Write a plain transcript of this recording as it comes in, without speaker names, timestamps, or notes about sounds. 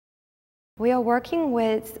We are working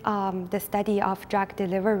with the study of drug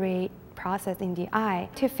delivery process in the eye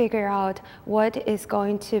to figure out what is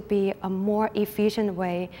going to be a more efficient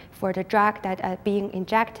way for the drug that are being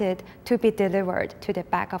injected to be delivered to the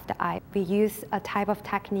back of the eye. We use a type of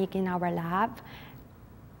technique in our lab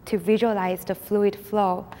to visualize the fluid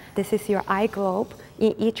flow. This is your eye globe.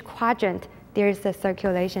 In each quadrant, there is a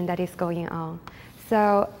circulation that is going on.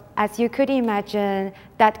 So as you could imagine,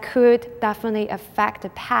 that could definitely affect the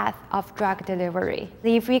path of drug delivery.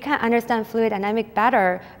 If we can understand fluid dynamics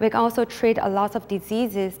better, we can also treat a lot of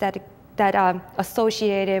diseases that are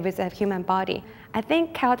associated with the human body. I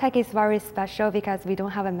think Caltech is very special because we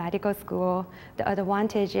don't have a medical school. The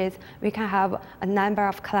advantage is we can have a number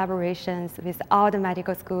of collaborations with all the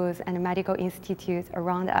medical schools and medical institutes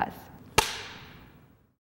around us.